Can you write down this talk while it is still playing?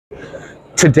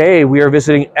Today we are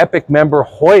visiting Epic member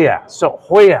HOYA. So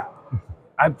HOYA,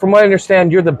 from what I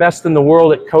understand, you're the best in the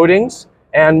world at coatings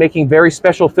and making very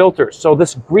special filters. So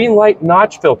this green light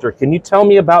notch filter, can you tell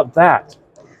me about that?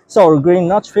 So the green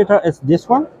notch filter is this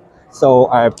one. So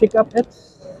I pick up it.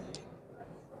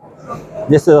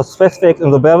 This is specific in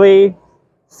the very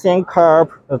thin curve,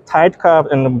 a tight curve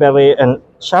in the very and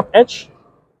sharp edge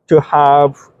to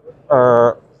have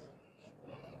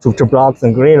to block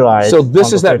the green light. So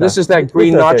this is that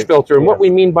green notch filter. And what we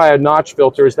mean by a notch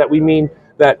filter is that we mean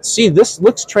that, see, this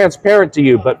looks transparent to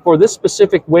you, but for this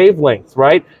specific wavelength,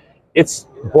 right, it's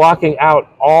blocking out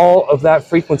all of that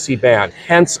frequency band,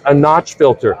 hence a notch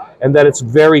filter, and that it's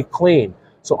very clean.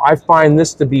 So I find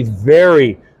this to be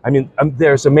very, I mean,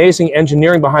 there's amazing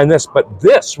engineering behind this, but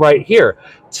this right here,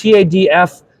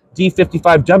 TADF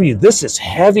D55W, this is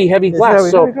heavy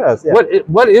glass. Heavy glass, yeah.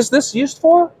 What is this used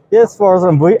for? Yes, for the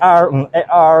VR and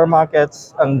AR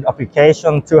markets and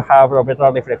application to have a better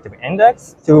reflective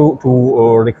index to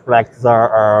reflect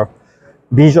the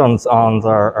visions on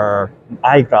the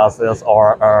eyeglasses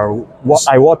or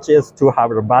iWatches to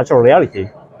have a virtual reality.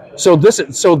 So this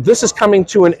is coming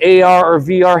to an AR or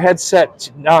VR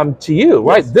headset to you,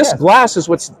 right? Yes, this glass is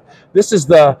this is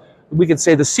the, we could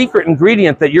say, the secret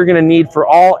ingredient that you're going to need for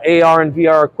all AR and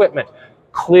VR equipment.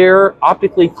 Clear,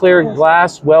 optically clear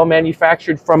glass, well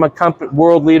manufactured from a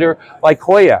world leader like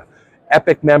HOYA.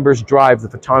 Epic members drive the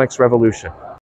photonics revolution.